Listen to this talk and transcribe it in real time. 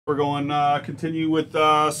We're going continue with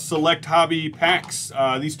select hobby packs.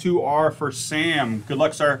 These two are for Sam. Good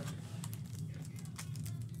luck, sir.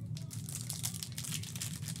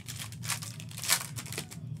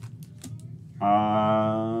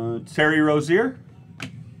 Terry Rozier,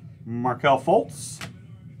 Markelle Fultz,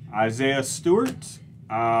 Isaiah Stewart,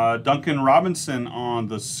 Duncan Robinson on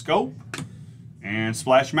the scope, and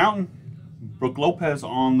Splash Mountain, Brooke Lopez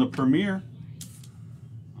on the Premier.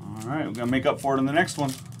 All right, we're gonna make up for it in the next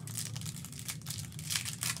one.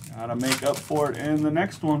 Gotta make up for it in the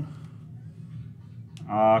next one.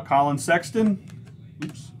 Colin Sexton,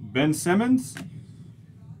 oops, Ben Simmons,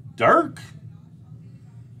 Dirk,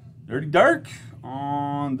 Dirty Dirk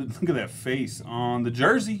on the, look at that face, on the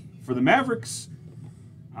jersey for the Mavericks.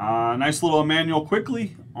 Nice little Emmanuel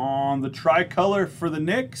Quickly on the tricolor for the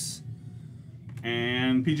Knicks.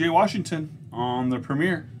 And PJ Washington on the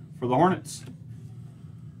Premier for the Hornets.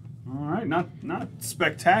 All right, not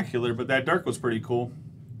spectacular, but that Dirk was pretty cool.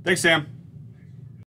 Thanks, Sam.